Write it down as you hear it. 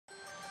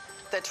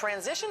The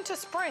transition to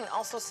spring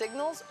also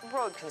signals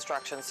road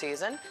construction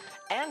season,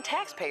 and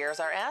taxpayers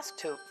are asked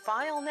to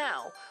file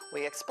now.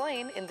 We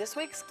explain in this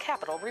week's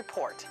Capitol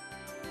Report.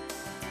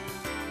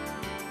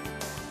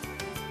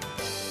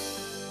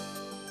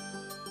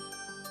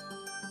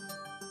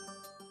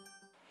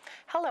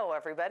 Hello,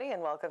 everybody,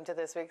 and welcome to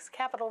this week's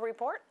Capitol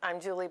Report.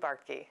 I'm Julie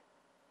Bartke.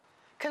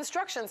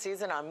 Construction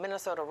season on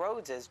Minnesota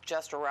roads is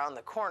just around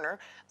the corner.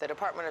 The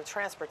Department of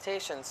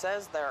Transportation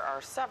says there are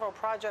several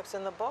projects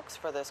in the books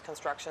for this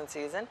construction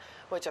season,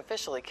 which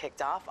officially kicked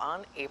off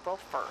on April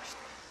 1st.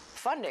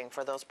 Funding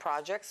for those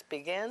projects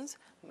begins,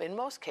 in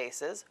most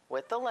cases,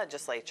 with the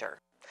legislature.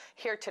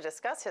 Here to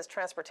discuss his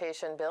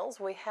transportation bills,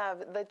 we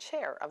have the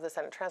chair of the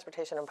Senate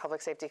Transportation and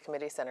Public Safety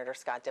Committee, Senator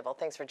Scott Dibble.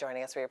 Thanks for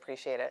joining us. We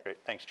appreciate it.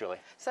 Great. Thanks, Julie.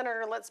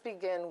 Senator, let's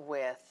begin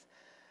with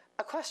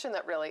a question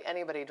that really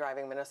anybody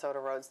driving Minnesota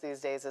roads these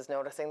days is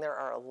noticing. There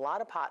are a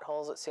lot of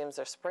potholes. It seems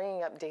they're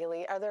springing up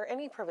daily. Are there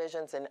any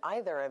provisions in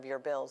either of your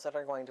bills that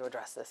are going to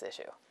address this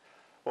issue?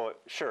 Well,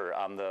 sure.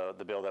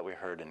 The bill that we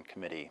heard in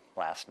committee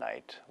last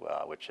night,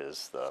 which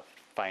is the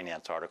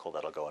finance article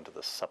that'll go into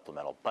the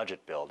supplemental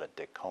budget bill that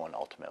Dick Cohen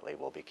ultimately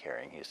will be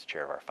carrying. He's the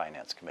chair of our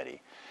finance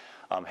committee.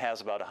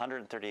 Has about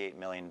 $138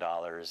 million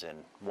in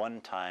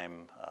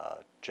one-time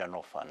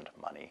general fund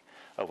money,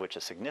 of which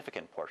a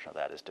significant portion of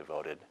that is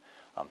devoted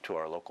to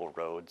our local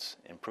roads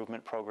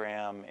improvement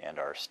program and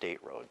our state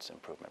roads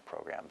improvement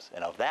programs.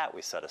 And of that,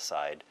 we set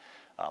aside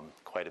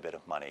quite a bit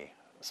of money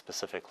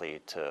specifically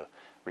to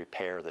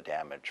repair the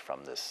damage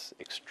from this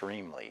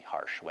extremely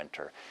harsh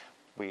winter.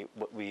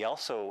 We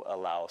also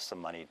allow some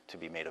money to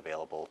be made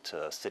available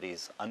to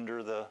cities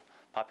under the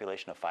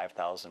population of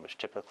 5,000, which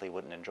typically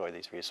wouldn't enjoy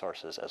these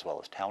resources, as well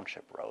as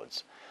township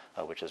roads,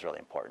 which is really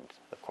important.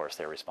 Of course,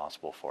 they're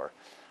responsible for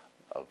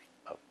a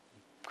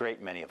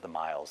great many of the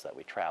miles that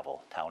we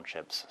travel,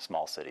 townships,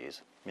 small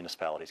cities,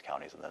 municipalities,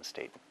 counties, and then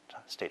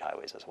state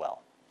highways as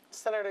well.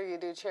 Senator, you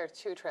do chair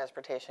two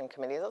transportation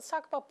committees. Let's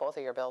talk about both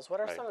of your bills. What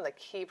are Right. some of the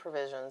key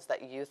provisions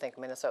that you think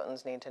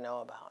Minnesotans need to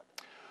know about?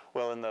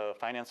 Well, in the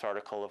finance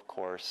article, of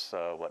course,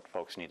 what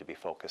folks need to be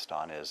focused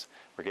on is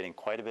we're getting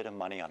quite a bit of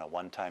money on a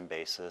one-time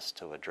basis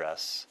to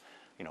address,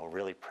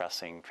 really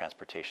pressing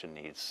transportation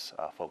needs.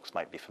 Folks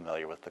might be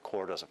familiar with the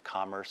corridors of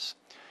commerce,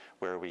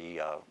 where we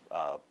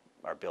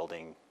are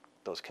building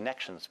those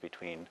connections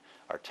between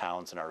our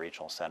towns and our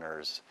regional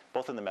centers,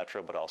 both in the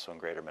metro but also in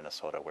greater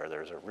Minnesota, where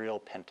there's a real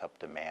pent-up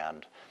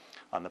demand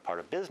on the part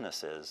of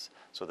businesses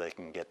so they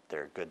can get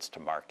their goods to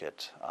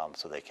market,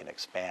 so they can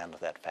expand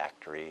that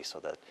factory,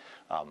 so that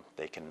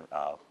they can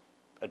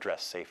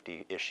address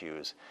safety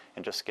issues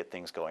and just get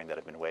things going that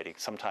have been waiting.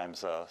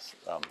 Sometimes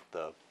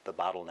the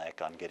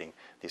bottleneck on getting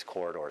these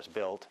corridors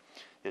built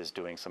is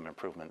doing some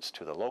improvements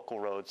to the local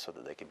roads so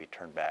that they can be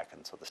turned back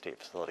and so the state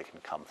facility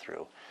can come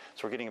through.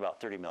 So we're getting about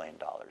 $30 million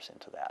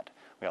into that.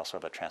 We also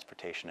have a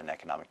transportation and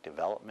economic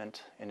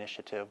development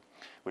initiative,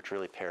 which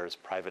really pairs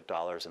private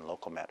dollars and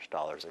local match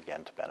dollars,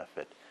 again, to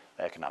benefit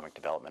economic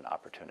development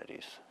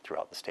opportunities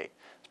throughout the state.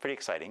 It's pretty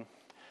exciting.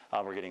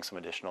 We're getting some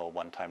additional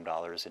one-time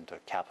dollars into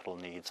capital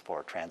needs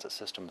for transit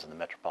systems in the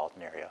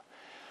metropolitan area.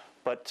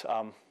 But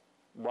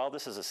while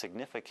this is a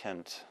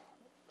significant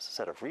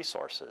set of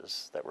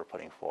resources that we're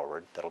putting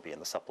forward that'll be in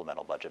the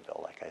supplemental budget bill,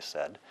 like I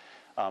said,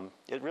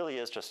 it really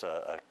is just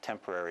a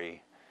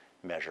temporary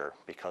measure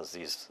because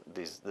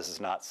this is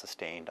not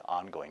sustained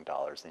ongoing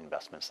dollars, the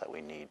investments that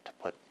we need to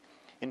put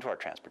into our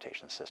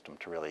transportation system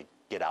to really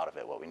get out of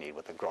it what we need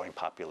with a growing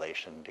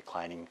population,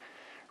 declining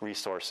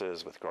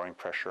resources, with growing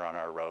pressure on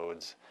our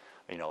roads,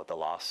 the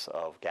loss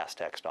of gas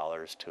tax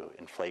dollars to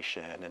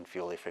inflation and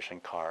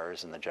fuel-efficient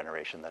cars and the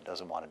generation that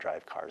doesn't want to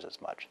drive cars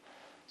as much.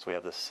 So we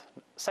have this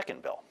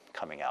second bill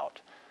coming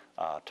out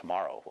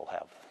tomorrow. We'll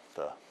have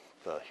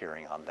the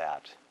hearing on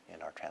that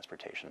in our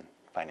Transportation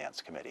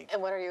Finance Committee.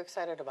 And what are you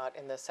excited about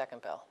in this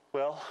second bill?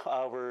 Well,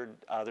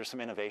 there's some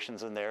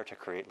innovations in there to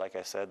create, like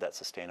I said, that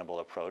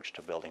sustainable approach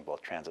to building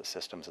both transit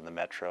systems in the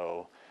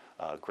metro,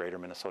 Greater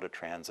Minnesota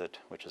Transit,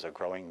 which is a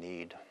growing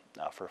need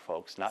for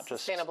folks, not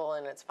just sustainable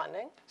in its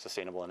funding.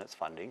 Sustainable in its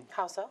funding.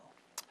 How so?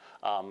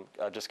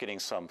 Just getting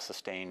some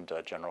sustained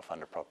general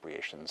fund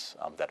appropriations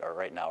that are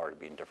right now are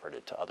being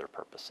diverted to other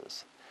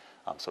purposes.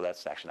 So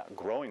that's actually not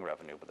growing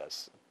revenue, but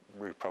that's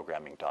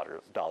reprogramming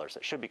dollars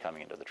that should be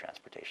coming into the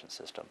transportation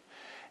system.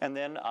 And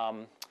then,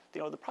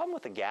 the problem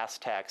with the gas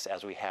tax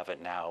as we have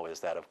it now is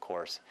that, of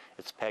course,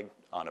 it's pegged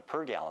on a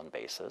per gallon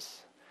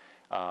basis,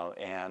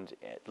 and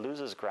it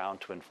loses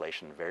ground to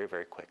inflation very,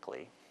 very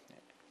quickly.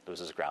 It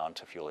loses ground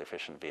to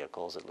fuel-efficient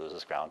vehicles. It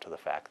loses ground to the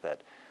fact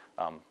that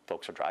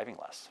folks are driving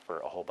less for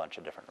a whole bunch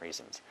of different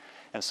reasons.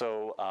 And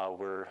so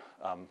we're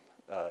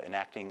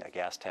enacting a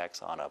gas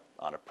tax on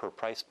a per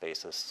price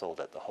basis sold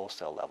at the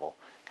wholesale level,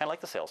 kind of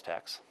like the sales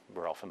tax.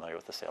 We're all familiar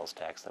with the sales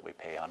tax that we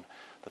pay on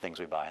the things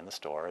we buy in the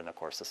store, and of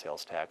course the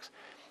sales tax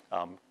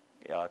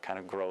kind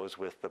of grows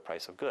with the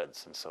price of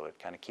goods, and so it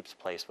kind of keeps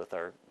pace with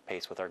our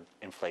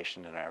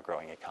inflation and our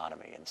growing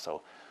economy. And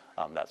so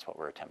that's what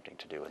we're attempting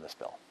to do in this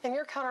bill. And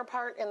your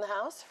counterpart in the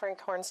House, Frank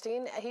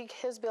Hornstein,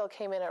 his bill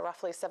came in at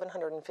roughly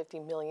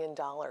 $750 million.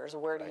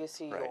 Where do you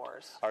see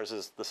yours? Ours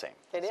is the same.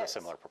 It's a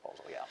similar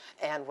proposal, yeah.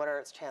 And what are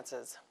its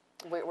chances?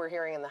 We're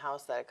hearing in the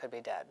House that it could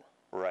be dead.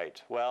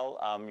 Right. Well,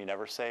 you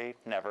never say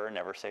never,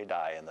 never say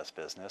die in this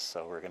business.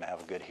 So we're going to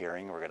have a good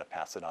hearing. We're going to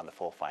pass it on to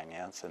full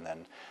finance. And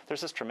then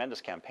there's this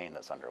tremendous campaign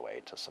that's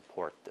underway to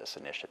support this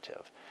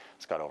initiative.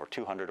 It's got over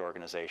 200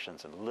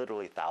 organizations, and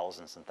literally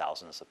thousands and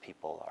thousands of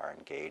people are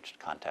engaged,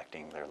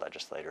 contacting their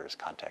legislators,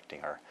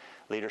 contacting our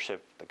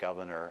leadership, the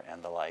governor,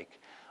 and the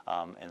like.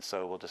 And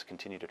so we'll just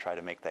continue to try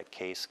to make that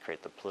case,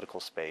 create the political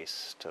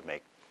space to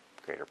make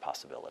greater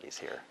possibilities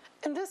here.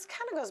 And this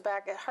kind of goes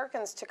back, it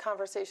harkens to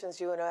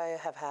conversations you and I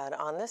have had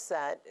on this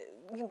set,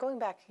 going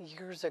back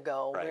years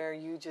ago, where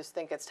you just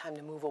think it's time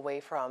to move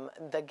away from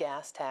the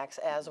gas tax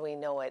as we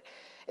know it.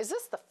 Is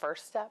this the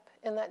first step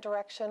in that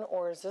direction,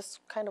 or is this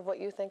kind of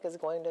what you think is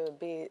going to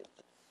be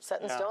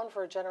set in stone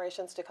for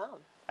generations to come?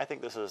 I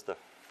think this is the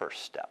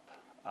first step.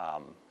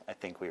 I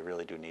think we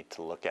really do need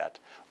to look at,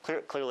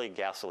 clearly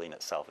gasoline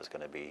itself is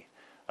going to be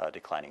a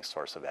declining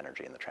source of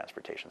energy in the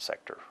transportation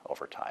sector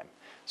over time.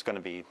 It's going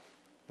to be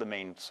the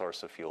main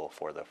source of fuel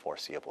for the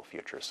foreseeable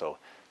future, so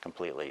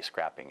completely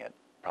scrapping it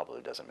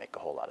probably doesn't make a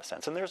whole lot of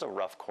sense. And there's a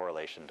rough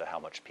correlation to how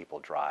much people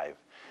drive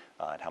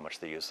and how much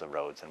they use the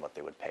roads and what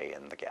they would pay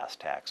in the gas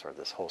tax or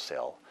this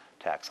wholesale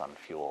tax on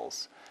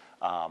fuels.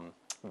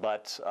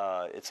 But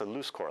it's a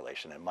loose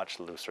correlation, and much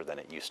looser than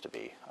it used to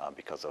be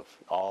because of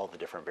all the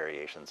different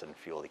variations in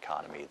fuel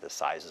economy, the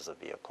sizes of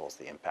vehicles,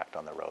 the impact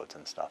on the roads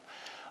and stuff.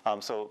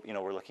 So,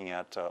 we're looking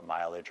at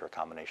mileage or a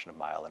combination of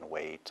mile and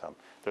weight.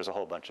 There's a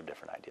whole bunch of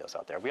different ideas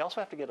out there. We also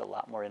have to get a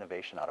lot more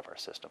innovation out of our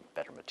system,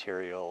 better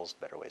materials,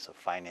 better ways of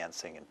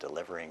financing and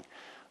delivering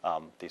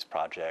these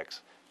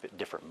projects,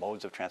 different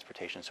modes of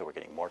transportation, so we're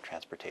getting more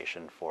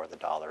transportation for the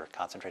dollar,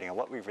 concentrating on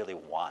what we really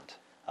want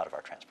out of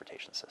our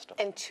transportation system.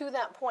 And to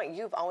that point,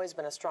 you've always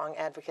been a strong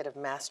advocate of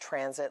mass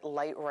transit,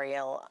 light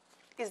rail.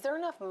 Is there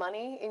enough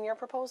money in your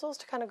proposals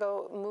to kind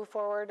of move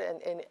forward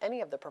in any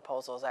of the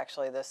proposals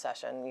actually this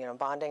session,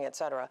 bonding, et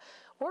cetera?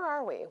 Where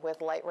are we with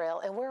light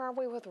rail, and where are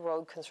we with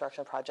road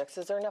construction projects?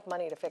 Is there enough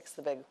money to fix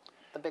the big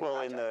projects?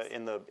 Well,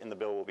 in the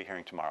bill we'll be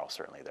hearing tomorrow,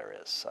 certainly there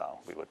is.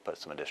 We would put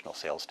some additional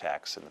sales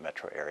tax in the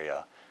metro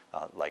area,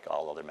 like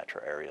all other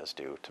metro areas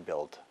do, to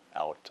build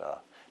out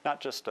not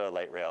just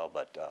light rail,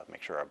 but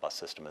make sure our bus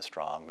system is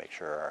strong, make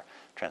sure our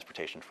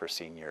transportation for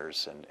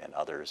seniors and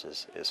others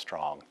is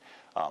strong.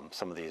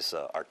 Some of these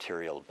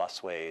arterial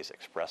busways,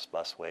 express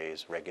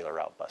busways, regular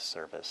route bus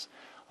service,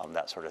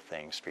 that sort of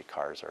thing,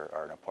 streetcars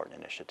are an important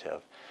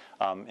initiative.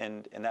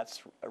 And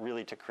that's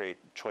really to create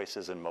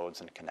choices in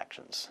modes and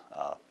connections.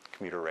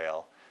 Commuter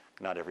rail,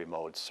 not every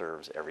mode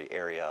serves every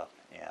area,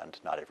 and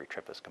not every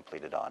trip is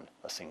completed on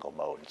a single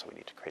mode, and so we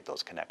need to create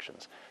those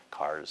connections.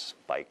 Cars,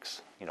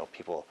 bikes,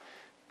 people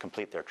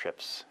complete their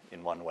trips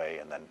in one way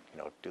and then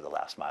do the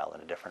last mile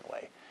in a different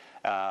way.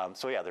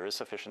 So yeah, there is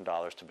sufficient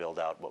dollars to build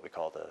out what we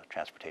call the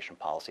transportation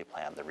policy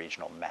plan, the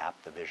regional map,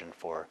 the vision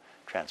for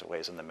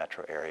transitways in the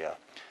metro area,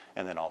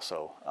 and then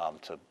also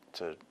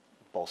to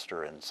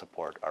bolster and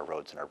support our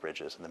roads and our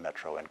bridges in the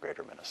metro and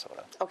greater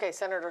Minnesota. Okay,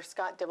 Senator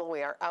Scott Dibble,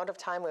 we are out of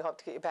time. We hope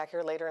to get you back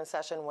here later in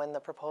session when the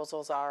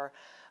proposals are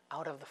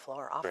off the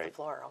floor,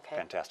 okay?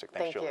 Fantastic.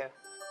 Thanks, Julie. Thank you.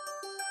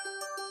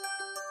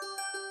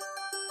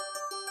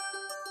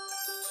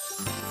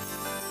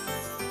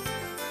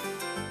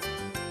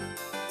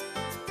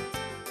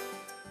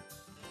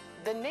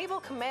 The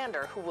naval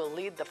commander who will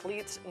lead the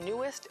fleet's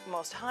newest,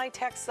 most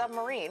high-tech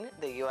submarine,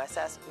 the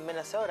USS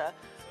Minnesota,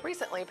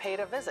 recently paid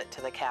a visit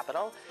to the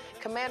Capitol.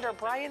 Commander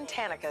Brian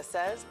Tanica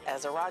says,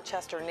 as a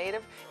Rochester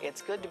native,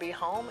 it's good to be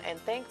home and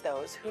thank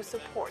those who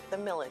support the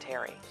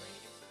military.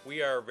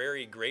 We are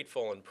very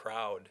grateful and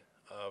proud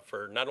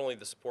for not only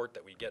the support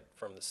that we get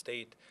from the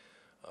state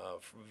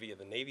via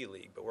the Navy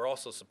League, but we're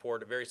also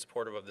very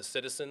supportive of the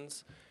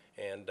citizens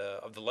and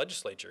of the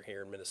legislature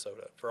here in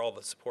Minnesota for all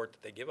the support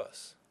that they give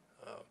us.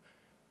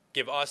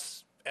 Give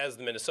us as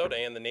the Minnesota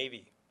and the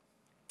Navy.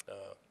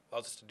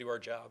 Allows us to do our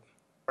job.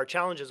 Our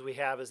challenges we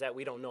have is that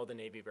we don't know the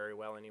Navy very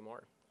well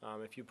anymore.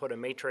 If you put a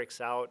matrix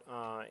out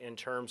in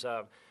terms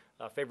of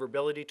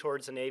favorability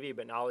towards the Navy,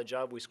 but knowledge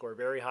of, we score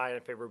very high on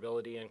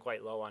favorability and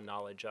quite low on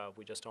knowledge of.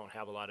 We just don't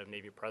have a lot of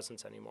Navy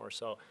presence anymore.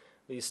 So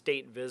these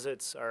state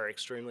visits are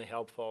extremely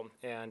helpful.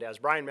 And as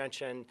Brian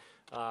mentioned,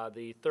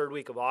 the third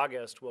week of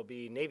August will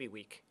be Navy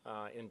Week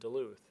in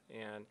Duluth.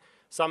 And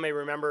some may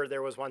remember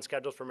there was one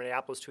scheduled for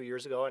Minneapolis 2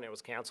 years ago, and it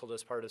was canceled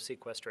as part of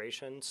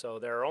sequestration. So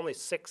there are only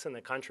 6 in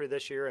the country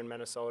this year, and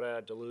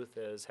Minnesota, Duluth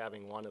is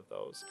having one of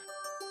those.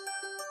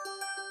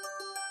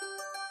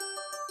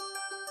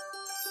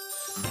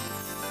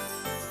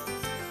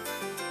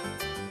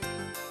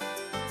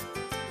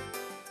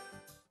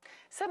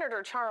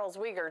 Senator Charles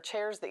Wiger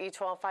chairs the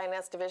E12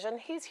 Finance Division.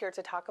 He's here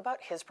to talk about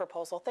his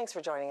proposal. Thanks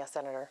for joining us,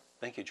 Senator.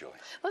 Thank you, Julie.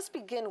 Let's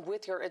begin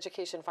with your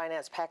education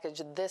finance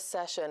package this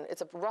session.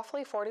 It's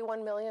roughly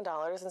 $41 million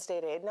in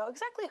state aid. Now,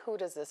 exactly who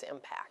does this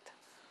impact?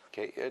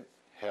 Okay, it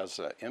has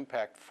an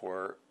impact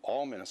for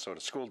all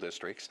Minnesota school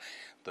districts.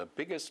 The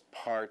biggest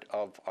part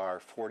of our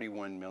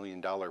 $41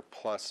 million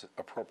plus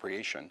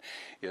appropriation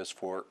is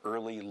for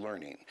early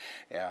learning,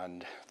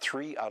 and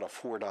 $3 out of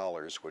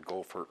 $4 would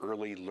go for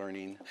early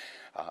learning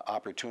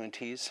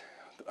opportunities.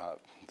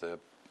 The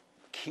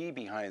key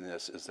behind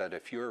this is that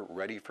if you're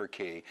ready for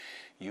K,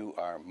 you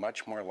are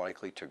much more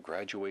likely to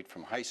graduate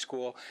from high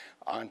school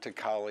onto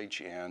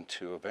college and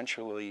to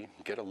eventually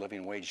get a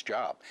living wage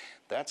job.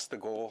 That's the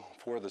goal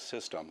for the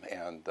system,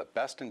 and the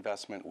best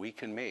investment we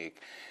can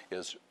make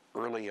is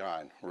early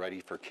on,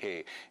 ready for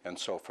K. And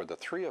so for the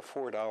 $3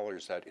 or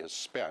 $4 that is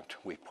spent,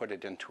 we put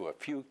it into a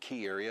few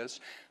key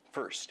areas.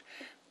 First,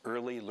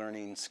 early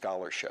learning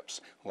scholarships.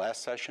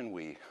 Last session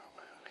we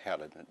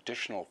had an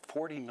additional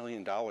 $40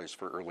 million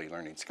for early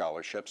learning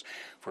scholarships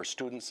for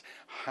students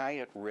high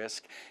at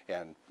risk,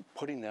 and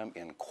putting them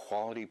in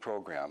quality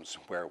programs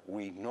where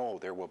we know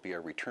there will be a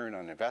return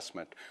on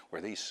investment,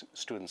 where these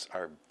students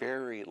are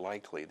very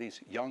likely,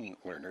 these young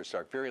learners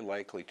are very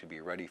likely to be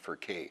ready for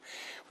K.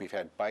 We've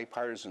had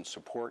bipartisan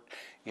support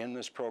in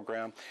this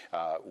program.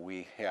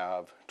 We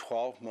have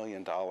 $12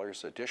 million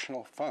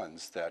additional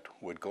funds that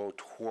would go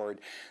toward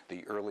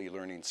the early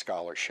learning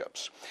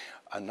scholarships.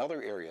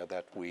 Another area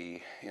that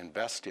we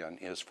invest in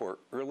is for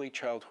early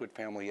childhood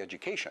family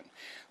education.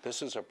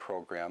 This is a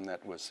program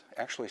that was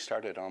actually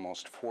started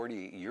almost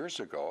 40 years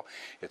ago.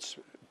 It's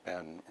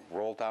been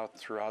rolled out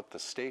throughout the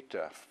state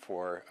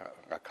for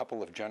a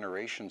couple of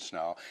generations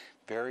now.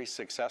 Very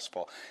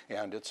successful,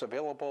 and it's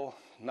available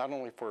not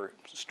only for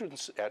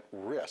students at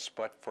risk,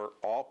 but for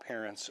all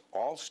parents,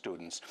 all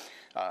students,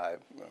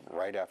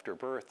 right after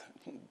birth,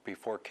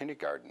 before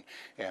kindergarten.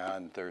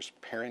 And there's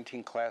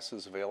parenting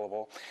classes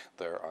available.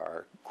 There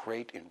are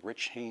great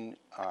enriching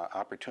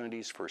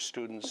opportunities for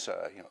students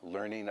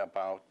learning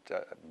about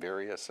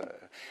various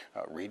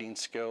reading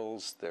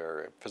skills,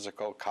 their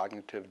physical,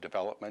 cognitive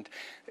development.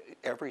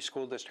 Every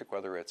school district,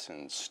 whether it's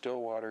in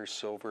Stillwater,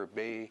 Silver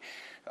Bay,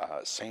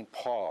 St.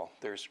 Paul,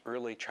 there's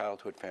early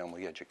childhood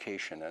family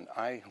education, and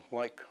I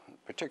like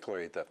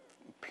particularly the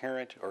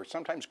parent or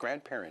sometimes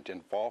grandparent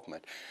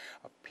involvement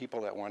of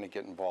people that want to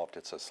get involved.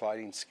 It's a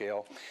sliding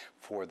scale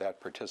for that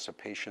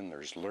participation.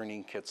 There's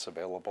learning kits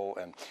available,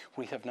 and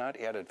we have not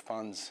added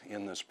funds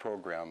in this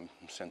program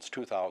since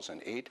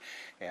 2008,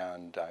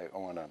 and I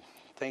want to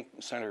thank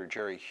Senator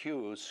Jerry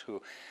Hughes, who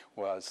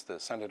was the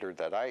senator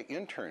that I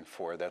interned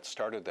for that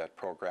started that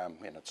program,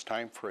 and it's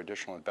time for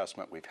additional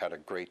investment. We've had a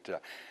great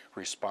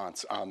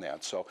response on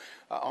that. So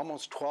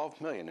almost $12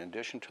 million, in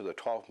addition to the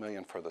 $12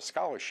 million for the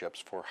scholarships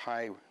for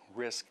high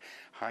risk,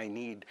 high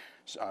need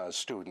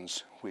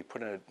students, we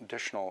put an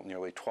additional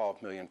nearly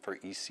 $12 million for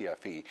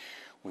ECFE.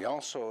 We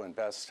also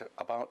invest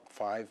about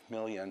 $5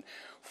 million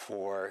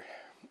for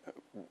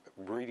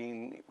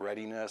reading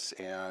readiness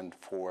and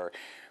for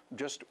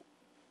just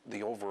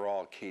the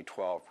overall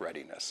K-12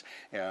 readiness.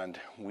 And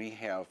we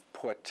have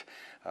put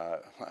a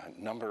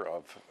number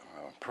of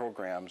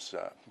programs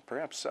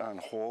perhaps on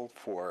hold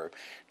for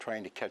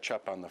trying to catch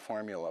up on the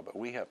formula, but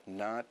we have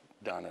not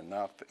done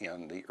enough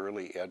in the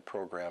early ed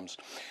programs.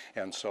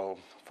 And so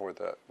for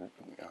the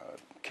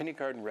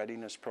kindergarten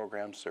readiness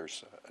programs,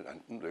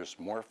 there's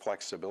more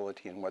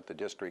flexibility in what the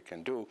district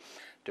can do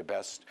to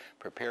best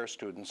prepare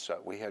students.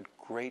 We had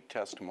great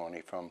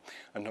testimony from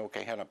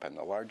Anoka Hennepin,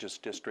 the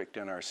largest district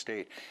in our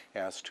state,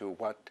 as to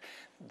what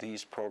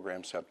these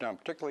programs have done,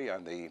 particularly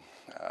on the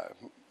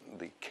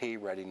K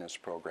readiness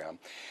program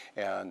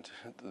and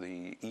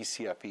the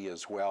ECFE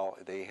as well.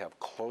 They have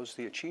closed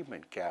the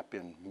achievement gap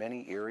in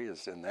many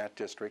areas in that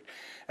district,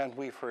 and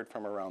we've heard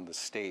from around the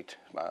state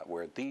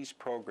where these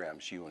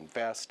programs, you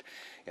invest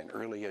in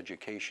early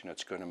education,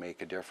 it's going to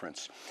make a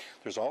difference.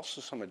 There's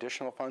also some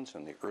additional funds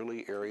in the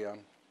early area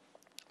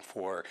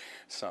for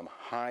some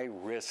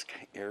high-risk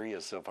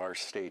areas of our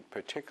state,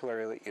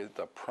 particularly in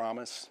the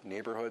Promise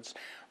neighborhoods,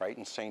 right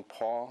in St.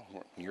 Paul,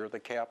 near the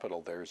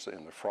Capitol. There's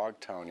in the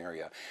Frogtown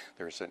area,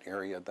 there's an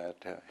area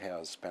that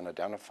has been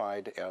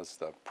identified as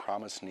the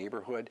Promise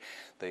neighborhood.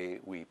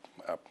 We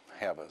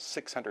have a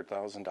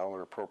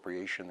 $600,000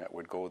 appropriation that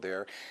would go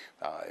there.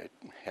 It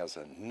has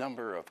a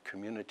number of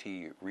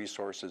community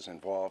resources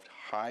involved,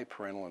 high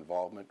parental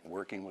involvement,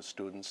 working with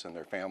students and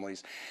their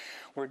families.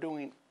 We're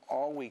doing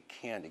all we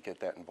can to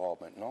get that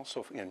involvement, and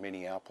also in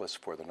Minneapolis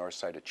for the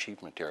Northside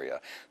Achievement area.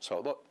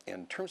 So look,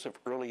 in terms of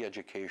early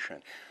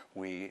education,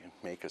 we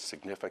make a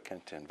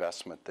significant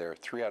investment there,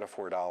 $3 out of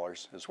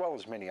 $4, as well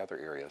as many other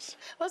areas.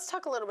 Let's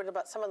talk a little bit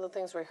about some of the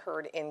things we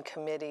heard in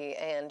committee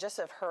and just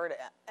have heard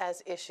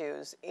as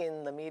issues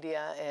in the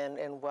media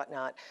and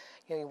whatnot.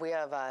 You know, we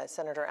have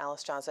Senator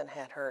Alice Johnson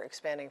had her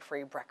expanding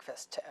free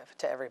breakfast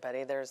to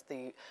everybody. There's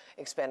the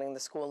expanding the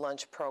school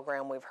lunch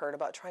program. We've heard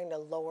about trying to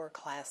lower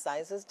class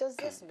sizes. Does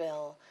this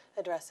bill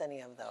address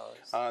any of those?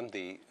 On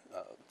the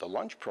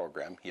lunch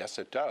program, yes,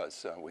 it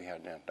does. And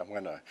I'm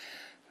going to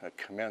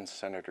commend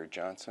Senator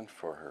Johnson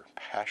for her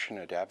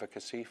passionate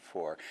advocacy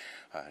for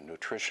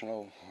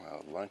nutritional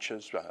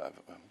lunches,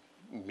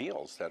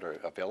 meals that are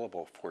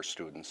available for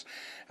students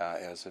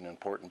as an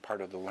important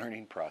part of the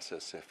learning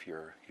process. If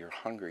you're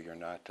hungry, you're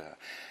not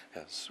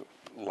as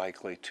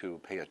likely to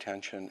pay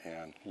attention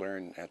and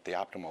learn at the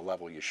optimal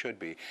level you should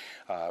be.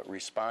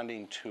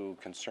 Responding to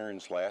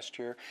concerns last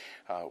year,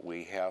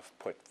 we have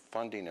put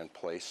funding in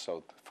place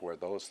so for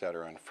those that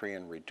are on free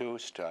and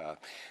reduced,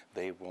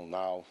 they will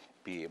now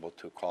be able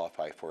to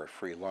qualify for a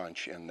free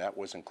lunch, and that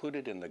was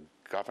included in the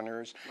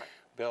governor's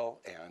bill,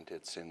 and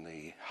it's in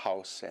the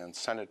House and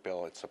Senate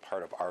bill. It's a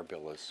part of our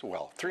bill as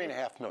well.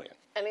 $3.5 million.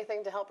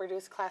 Anything to help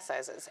reduce class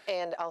sizes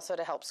and also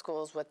to help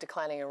schools with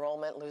declining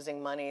enrollment,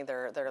 losing money.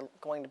 They're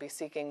going to be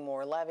seeking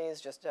more levies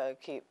just to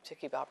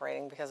keep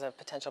operating because of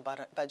potential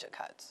budget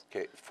cuts.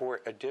 Okay,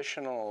 for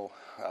additional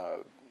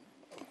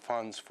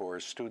funds for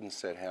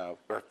students that have,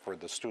 or for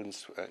the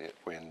students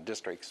in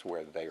districts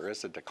where there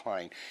is a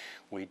decline,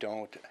 we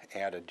don't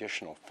add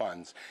additional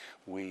funds.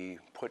 We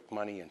put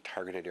money in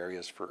targeted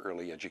areas for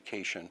early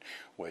education,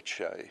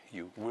 which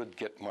you would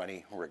get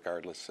money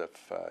regardless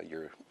if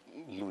you're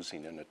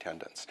losing in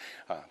attendance.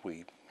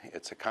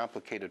 It's a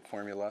complicated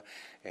formula,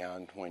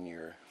 and when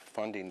you're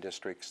funding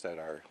districts that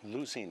are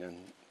losing in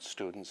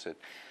students, it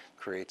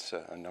creates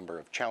a number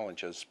of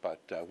challenges, but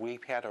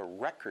we've had a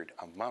record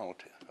amount,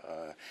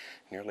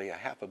 nearly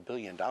 $500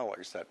 million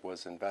that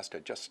was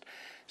invested just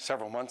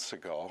several months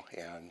ago,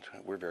 and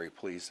we're very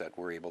pleased that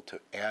we're able to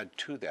add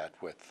to that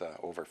with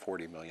over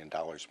 $40 million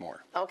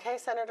more. Okay,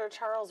 Senator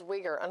Charles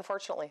Wiger,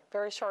 unfortunately,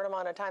 very short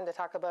amount of time to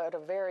talk about a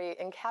very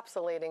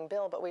encapsulating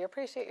bill, but we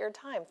appreciate your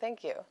time.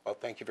 Thank you. Well,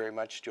 thank you very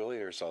much, Julie.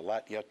 There's a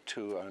lot yet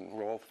to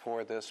enroll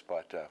for this,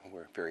 but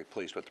we're very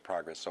pleased with the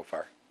progress so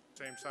far.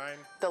 Same sign.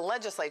 The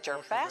legislature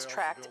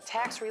fast-tracked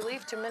tax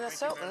relief to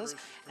Minnesotans,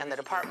 and the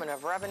Department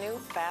of Revenue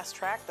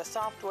fast-tracked the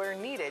software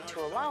needed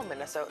to allow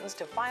Minnesotans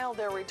to file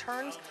their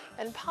returns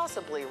and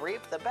possibly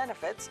reap the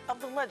benefits of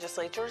the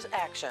legislature's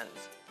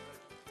actions.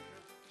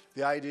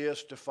 The idea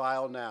is to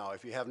file now.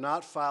 If you have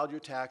not filed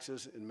your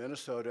taxes in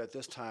Minnesota at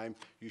this time,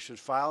 you should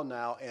file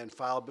now and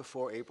file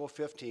before April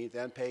 15th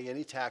and pay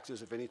any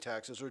taxes if any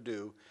taxes are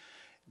due.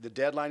 The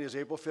deadline is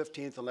April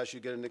 15th unless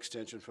you get an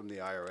extension from the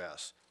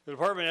IRS. The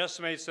department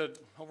estimates that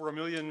over 1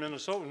 million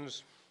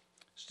Minnesotans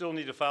still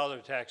need to file their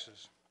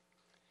taxes.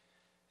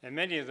 And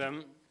many of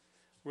them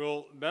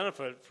will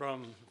benefit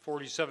from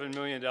 $47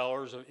 million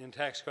in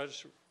tax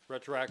cuts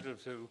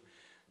retroactive to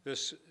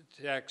this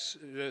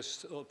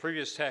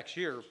previous tax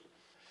year.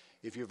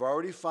 If you've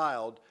already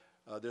filed,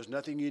 there's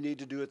nothing you need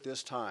to do at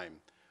this time.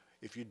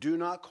 If you do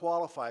not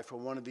qualify for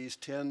one of these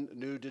 10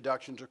 new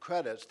deductions or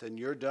credits, then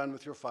you're done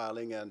with your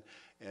filing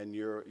and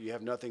you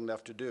have nothing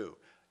left to do.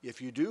 If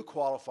you do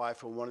qualify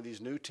for one of these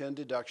new 10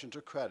 deductions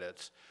or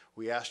credits,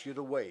 we ask you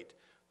to wait.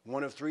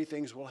 One of 3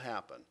 things will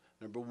happen.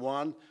 Number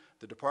 1,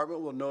 the department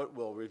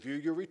will review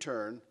your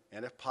return,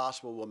 and if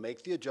possible, will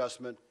make the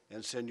adjustment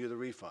and send you the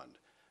refund.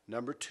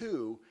 Number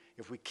 2,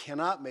 if we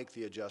cannot make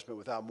the adjustment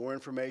without more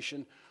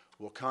information,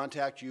 we'll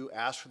contact you,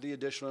 ask for the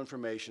additional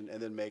information, and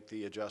then make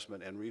the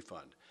adjustment and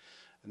refund.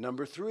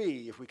 Number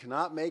 3, if we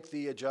cannot make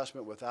the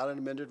adjustment without an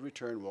amended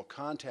return, we'll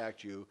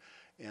contact you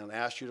and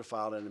ask you to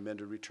file an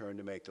amended return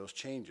to make those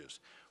changes.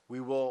 We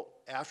will,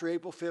 after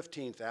April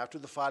 15th, after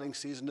the filing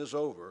season is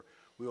over,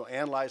 we will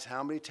analyze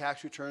how many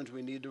tax returns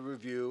we need to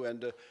review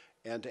and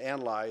to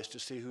analyze to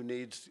see who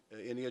needs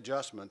any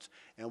adjustments,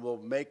 and we'll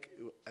make,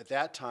 at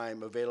that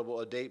time,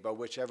 available a date by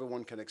which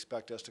everyone can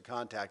expect us to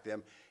contact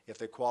them if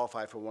they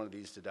qualify for one of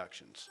these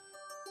deductions.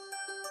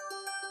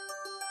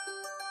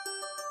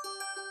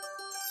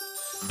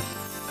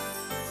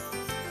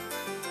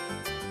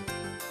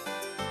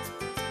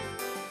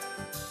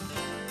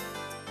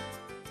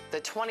 The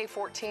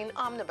 2014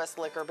 Omnibus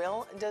liquor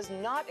bill does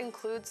not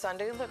include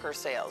Sunday liquor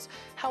sales.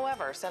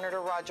 However,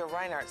 Senator Roger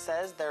Reinert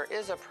says there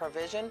is a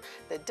provision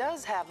that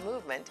does have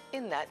movement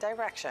in that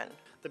direction.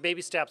 The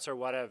baby steps are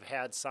what have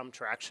had some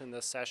traction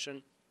this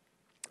session,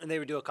 and they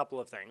would do a couple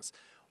of things.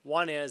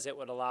 One is it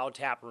would allow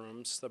tap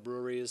rooms, the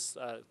breweries,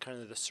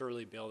 kind of the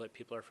Surly bill that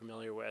people are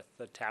familiar with,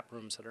 the tap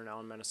rooms that are now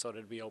in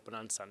Minnesota to be open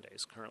on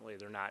Sundays. Currently,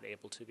 they're not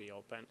able to be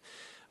open.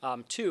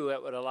 2,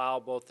 it would allow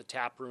both the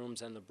tap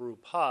rooms and the brew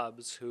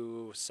pubs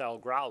who sell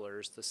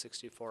growlers, the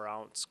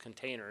 64-ounce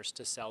containers,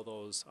 to sell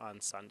those on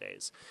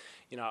Sundays.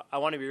 You know, I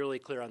want to be really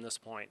clear on this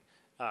point.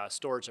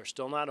 Stores are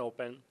still not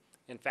open.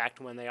 In fact,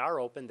 when they are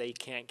open, they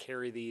can't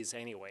carry these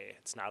anyway.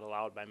 It's not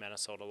allowed by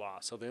Minnesota law.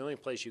 So the only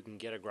place you can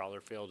get a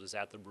growler filled is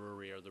at the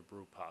brewery or the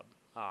brew pub.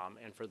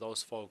 And for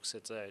those folks,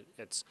 it's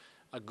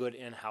a good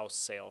in-house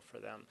sale for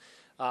them.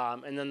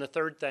 And then the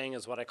third thing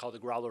is what I call the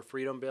Growler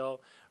Freedom Bill.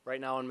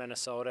 Right now in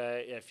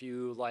Minnesota, if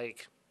you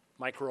like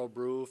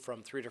microbrew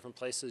from 3 different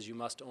places, you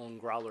must own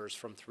growlers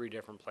from 3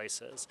 different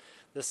places.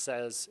 This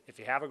says if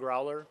you have a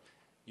growler,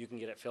 you can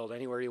get it filled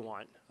anywhere you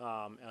want,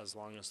 as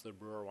long as the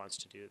brewer wants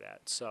to do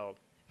that. So.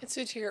 And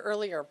so to your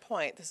earlier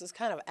point, this is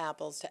kind of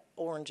apples to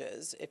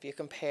oranges if you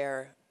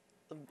compare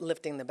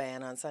lifting the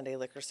ban on Sunday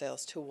liquor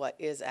sales to what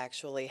is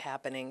actually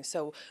happening.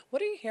 So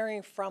what are you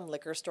hearing from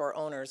liquor store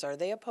owners? Are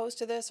they opposed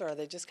to this, or are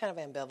they just kind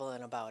of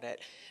ambivalent about it?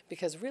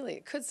 Because really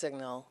it could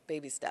signal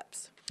baby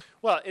steps.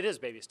 Well, it is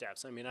baby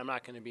steps. I mean, I'm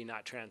not going to be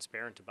not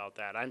transparent about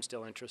that. I'm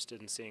still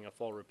interested in seeing a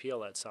full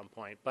repeal at some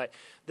point. But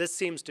this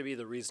seems to be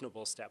the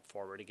reasonable step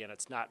forward. Again,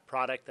 it's not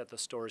product that the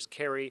stores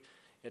carry.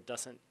 It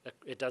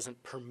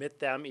doesn't permit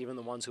them, even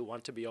the ones who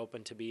want to be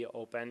open.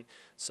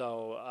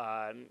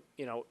 So,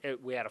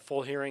 we had a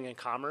full hearing in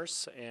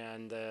Commerce,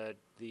 and the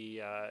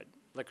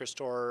liquor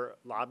store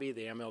lobby,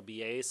 the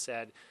MLBA,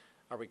 said,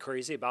 are we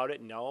crazy about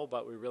it? No,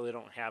 but we really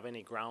don't have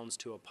any grounds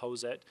to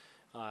oppose it.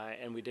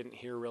 And we didn't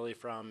hear really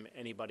from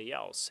anybody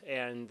else.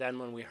 And then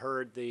when we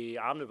heard the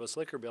Omnibus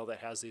liquor bill that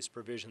has these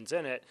provisions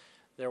in it,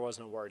 there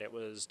wasn't a word. It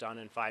was done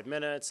in 5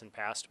 minutes and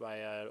passed by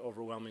an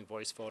overwhelming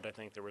voice vote. I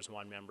think there was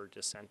one member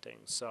dissenting.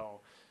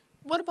 So,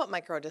 What about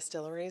micro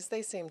distilleries?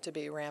 They seem to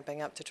be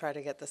ramping up to try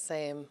to get the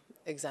same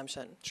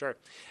exemption. sure.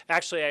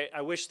 Actually,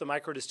 I wish the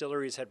micro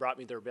distilleries had brought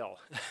me their bill.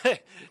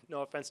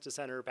 No offense to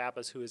Senator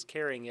Pappas, who is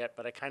carrying it,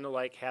 but I kind of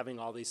like having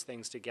all these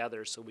things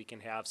together so we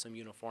can have some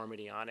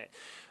uniformity on it.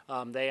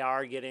 They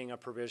are getting a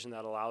provision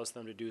that allows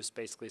them to do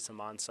basically some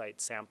on-site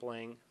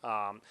sampling.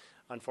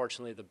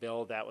 Unfortunately, the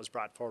bill that was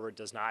brought forward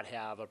does not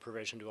have a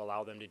provision to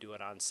allow them to do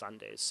it on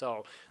Sundays.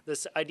 So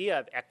this idea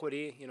of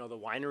equity, the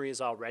wineries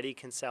already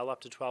can sell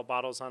up to 12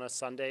 bottles on a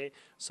Sunday,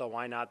 so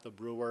why not the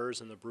brewers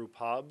and the brew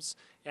pubs?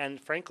 And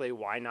frankly,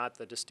 why not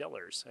the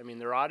distillers? I mean,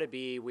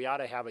 we ought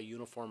to have a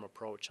uniform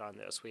approach on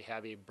this. We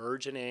have a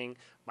burgeoning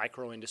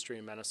micro industry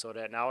in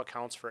Minnesota. It now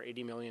accounts for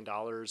 $80 million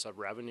of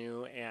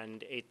revenue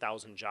and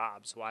 8,000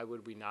 jobs. Why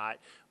would we not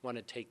want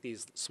to take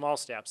these small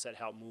steps that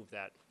help move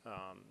that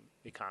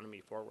economy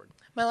forward?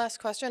 My last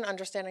question,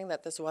 understanding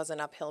that this was an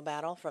uphill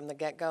battle from the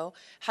get-go,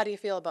 how do you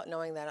feel about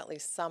knowing that at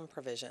least some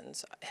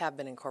provisions have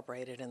been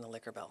incorporated in the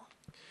liquor bill?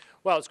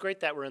 Well, it's great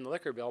that we're in the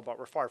liquor bill, but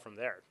we're far from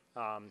there.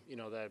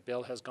 The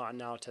bill has gone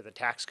now to the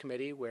tax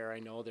committee, where I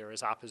know there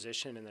is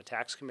opposition in the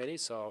tax committee.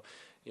 So,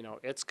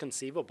 it's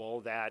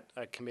conceivable that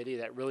a committee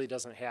that really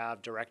doesn't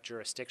have direct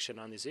jurisdiction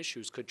on these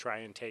issues could try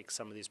and take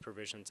some of these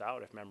provisions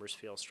out if members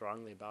feel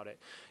strongly about it.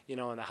 In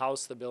the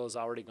House, the bill has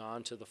already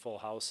gone to the full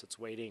House. It's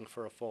waiting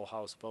for a full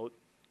House vote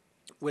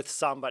with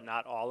some but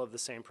not all of the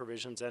same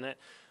provisions in it.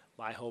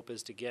 My hope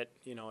is to get,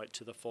 it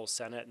to the full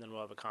Senate, and then we'll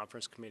have a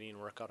conference committee and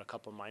work out a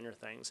couple minor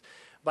things.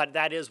 But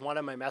that is one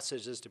of my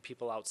messages to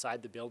people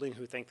outside the building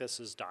who think this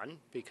is done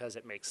because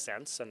it makes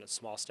sense and it's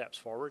small steps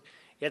forward.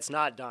 It's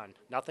not done.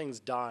 Nothing's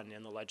done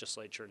in the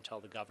legislature until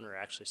the governor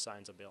actually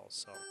signs a bill.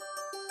 So.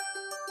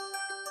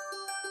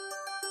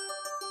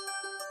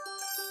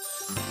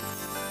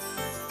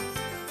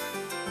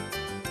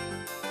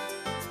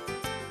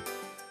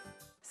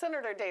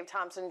 Senator Dave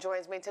Thompson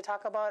joins me to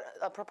talk about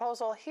a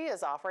proposal he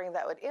is offering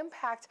that would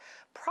impact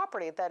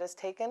property that is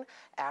taken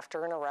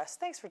after an arrest.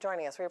 Thanks for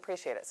joining us. We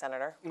appreciate it,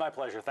 Senator. My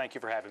pleasure. Thank you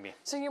for having me.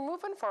 So you're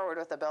moving forward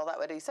with a bill that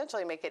would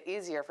essentially make it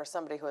easier for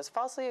somebody who is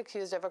falsely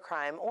accused of a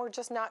crime or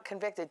just not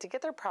convicted to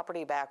get their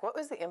property back. What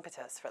was the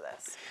impetus for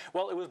this?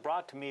 Well, it was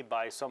brought to me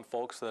by some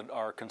folks that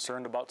are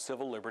concerned about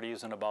civil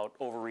liberties and about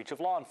overreach of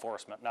law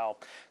enforcement. Now,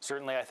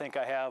 certainly I think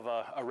I have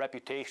a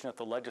reputation at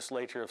the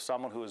legislature of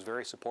someone who is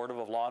very supportive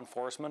of law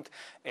enforcement,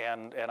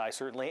 and I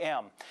certainly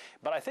am.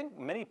 But I think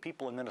many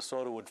people in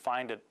Minnesota would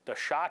find it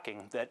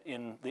shocking that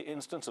in the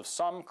instance of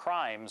some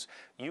crimes,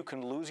 you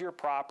can lose your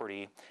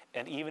property,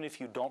 and even if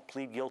you don't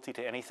plead guilty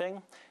to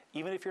anything,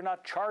 even if you're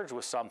not charged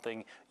with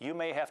something, you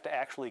may have to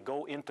actually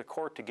go into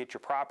court to get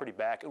your property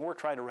back, and we're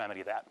trying to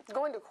remedy that.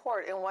 Going to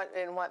court in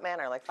what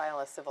manner? Like file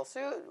a civil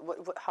suit?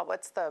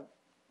 What's the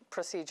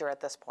procedure at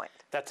this point?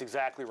 That's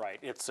exactly right.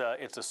 It's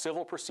a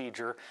civil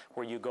procedure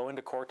where you go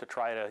into court to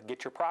try to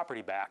get your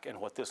property back. And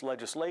what this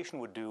legislation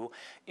would do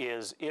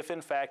is, if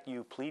in fact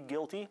you plead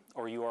guilty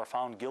or you are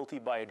found guilty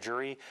by a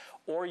jury,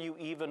 or you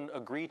even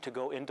agree to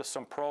go into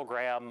some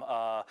program,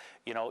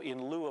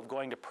 in lieu of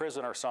going to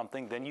prison or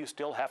something, then you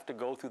still have to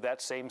go through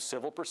that same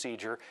civil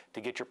procedure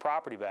to get your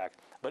property back.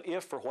 But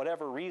if for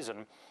whatever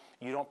reason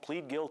you don't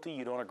plead guilty,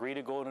 you don't agree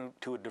to go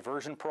into a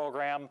diversion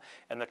program,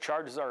 and the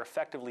charges are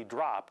effectively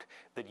dropped,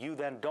 that you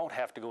then don't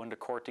have to go into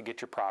court to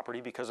get your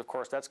property, because of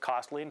course that's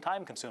costly and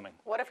time consuming.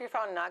 What if you're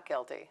found not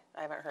guilty?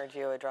 I haven't heard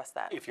you address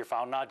that. If you're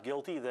found not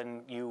guilty,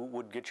 then you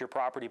would get your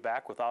property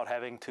back without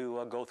having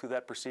to go through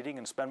that proceeding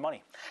and spend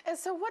money. And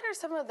so what are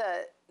some of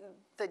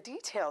the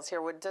details here?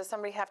 Does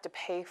somebody have to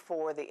pay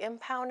for the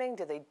impounding?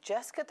 Do they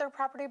just get their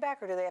property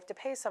back, or do they have to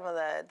pay some of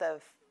the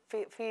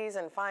fees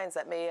and fines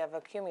that may have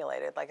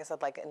accumulated, like I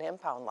said, like an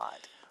impound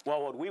lot?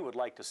 Well, what we would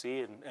like to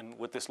see, and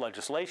with this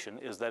legislation,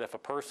 is that if a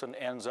person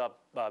ends up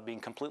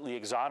being completely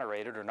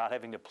exonerated or not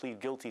having to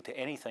plead guilty to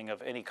anything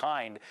of any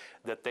kind,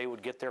 that they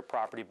would get their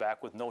property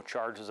back with no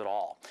charges at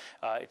all.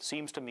 It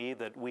seems to me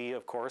that we,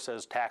 of course,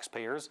 as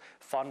taxpayers,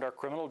 fund our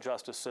criminal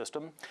justice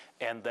system,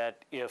 and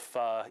that if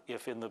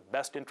in the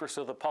best interest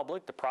of the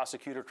public, the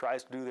prosecutor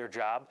tries to do their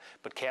job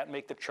but can't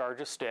make the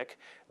charges stick,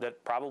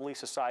 that probably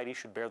society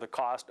should bear the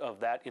cost of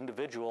that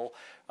individual,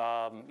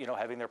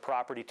 having their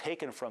property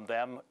taken from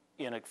them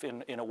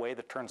in a way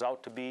that turns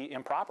out to be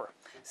improper.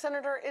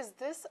 Senator, is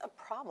this a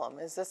problem?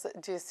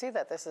 Do you see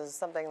that this is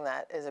something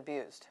that is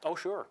abused? Oh,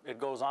 sure. It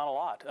goes on a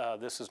lot.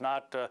 This is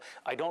not,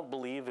 I don't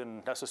believe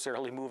in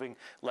necessarily moving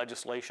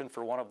legislation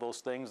for one of those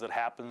things that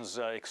happens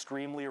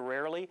extremely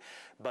rarely.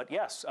 But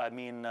yes, I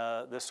mean,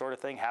 this sort of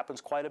thing happens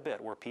quite a bit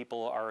where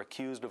people are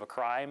accused of a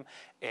crime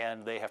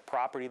and they have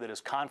property that is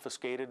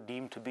confiscated,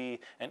 deemed to be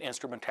an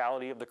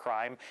instrumentality of the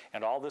crime.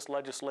 And all this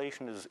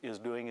legislation is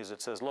doing is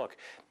it says, look,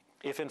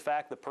 if in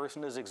fact the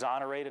person is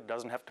exonerated,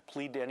 doesn't have to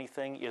plead to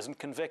anything, isn't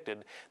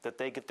convicted, that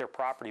they get their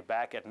property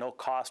back at no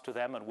cost to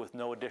them and with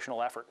no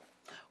additional effort.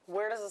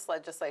 Where does this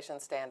legislation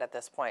stand at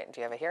this point? Do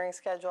you have a hearing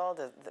scheduled?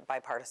 Is it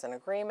bipartisan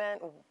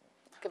agreement?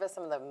 Give us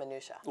some of the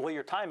minutia. Well,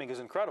 your timing is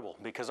incredible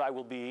because I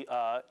will be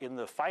in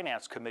the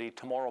Finance Committee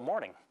tomorrow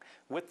morning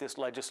with this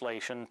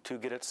legislation to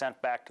get it sent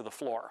back to the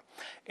floor.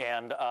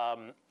 And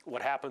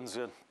what happens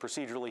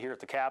procedurally here at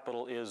the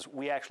Capitol is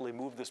we actually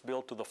moved this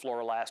bill to the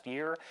floor last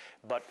year,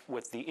 but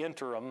with the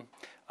interim,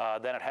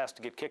 then it has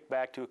to get kicked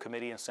back to a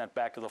committee and sent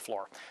back to the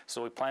floor.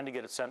 So we plan to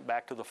get it sent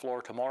back to the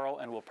floor tomorrow,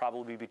 and we'll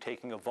probably be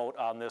taking a vote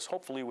on this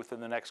hopefully within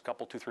the next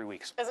couple, 2-3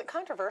 weeks. Is it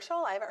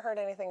controversial? I haven't heard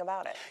anything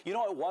about it. You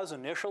know, it was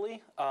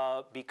initially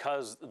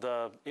because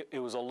it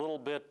was a little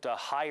bit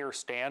higher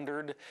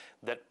standard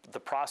that the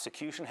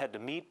prosecution had to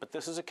meet, but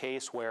this is a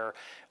case where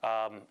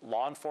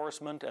law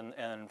enforcement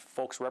and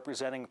folks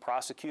representing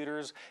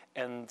prosecutors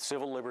and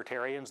civil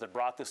libertarians that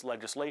brought this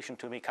legislation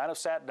to me kind of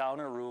sat down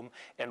in a room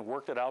and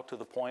worked it out to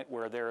the point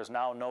where there is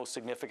now no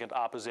significant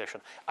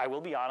opposition. I will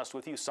be honest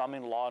with you, some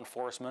in law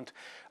enforcement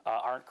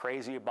aren't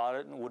crazy about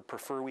it and would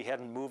prefer we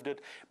hadn't moved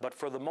it, but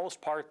for the most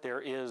part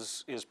there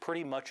is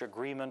pretty much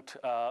agreement,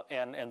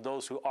 and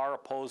those who are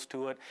opposed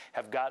to it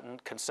have gotten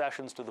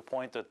concessions to the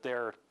point that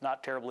they're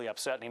not terribly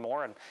upset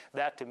anymore, and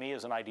that to me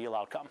is an ideal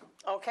outcome.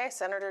 Okay,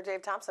 Senator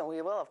Dave Thompson,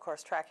 we will of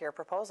course track your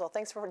proposal.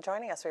 Thanks for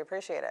joining us. We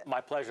appreciate it.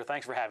 My pleasure.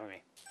 Thanks for having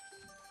me.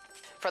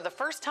 For the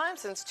first time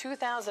since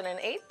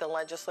 2008, the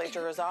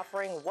legislature is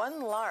offering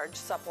one large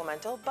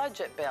supplemental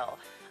budget bill.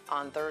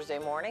 On Thursday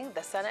morning,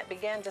 the Senate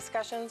began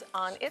discussions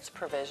on its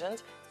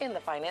provisions in the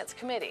Finance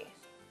Committee.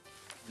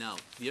 Now,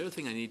 the other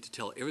thing I need to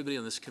tell everybody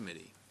on this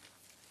committee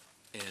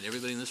and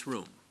everybody in this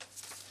room,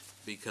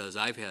 because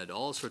I've had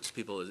all sorts of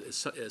people,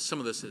 some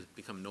of this has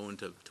become known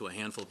to a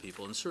handful of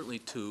people, and certainly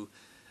to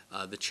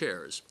the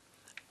chairs.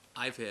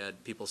 I've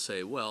had people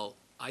say, well,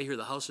 I hear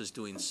the House is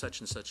doing such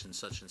and such and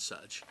such and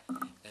such,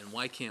 and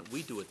why can't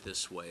we do it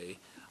this way?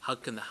 How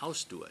can the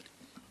House do it?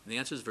 And the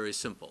answer is very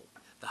simple.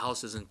 The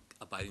House isn't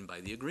abiding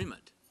by the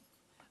agreement,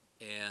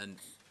 and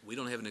we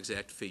don't have an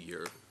exact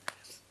figure.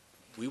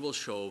 We will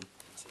show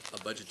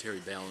a budgetary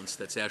balance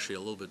that's actually a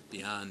little bit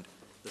beyond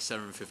the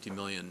 $750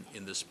 million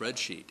in the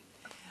spreadsheet.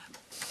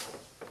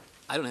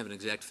 I don't have an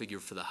exact figure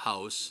for the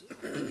House.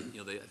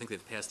 You know, I think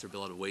they've passed their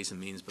bill out of Ways and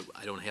Means, but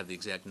I don't have the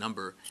exact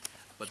number.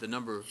 But the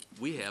number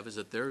we have is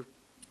that they're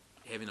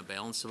having a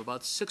balance of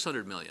about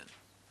 $600 million.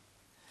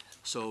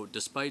 So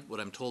despite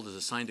what I'm told is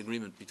a signed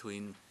agreement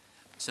between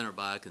Senator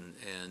Bach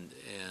and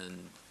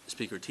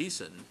Speaker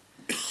Thiessen,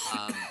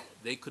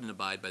 they couldn't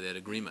abide by that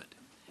agreement.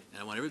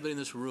 And I want everybody in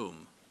this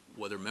room,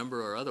 whether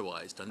member or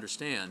otherwise, to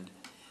understand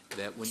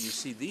that when you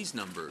see these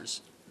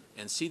numbers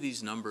and see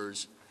these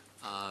numbers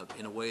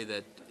in a way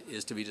that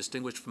is to be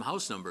distinguished from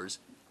House numbers,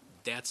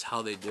 that's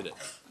how they did it.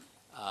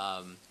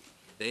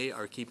 They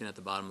are keeping at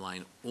the bottom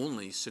line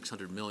only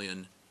 $600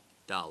 million,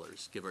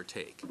 give or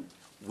take.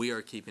 We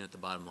are keeping at the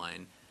bottom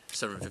line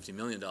 $750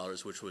 million,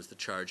 which was the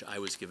charge I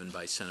was given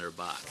by Senator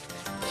Bach.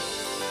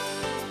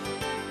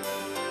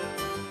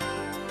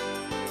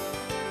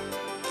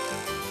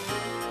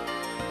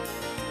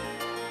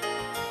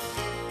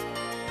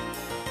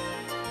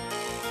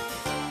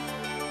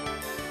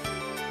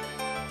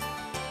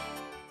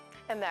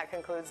 And that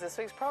concludes this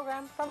week's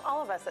program. From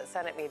all of us at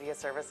Senate Media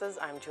Services,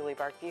 I'm Julie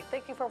Barkey.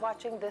 Thank you for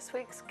watching this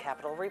week's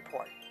Capitol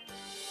Report.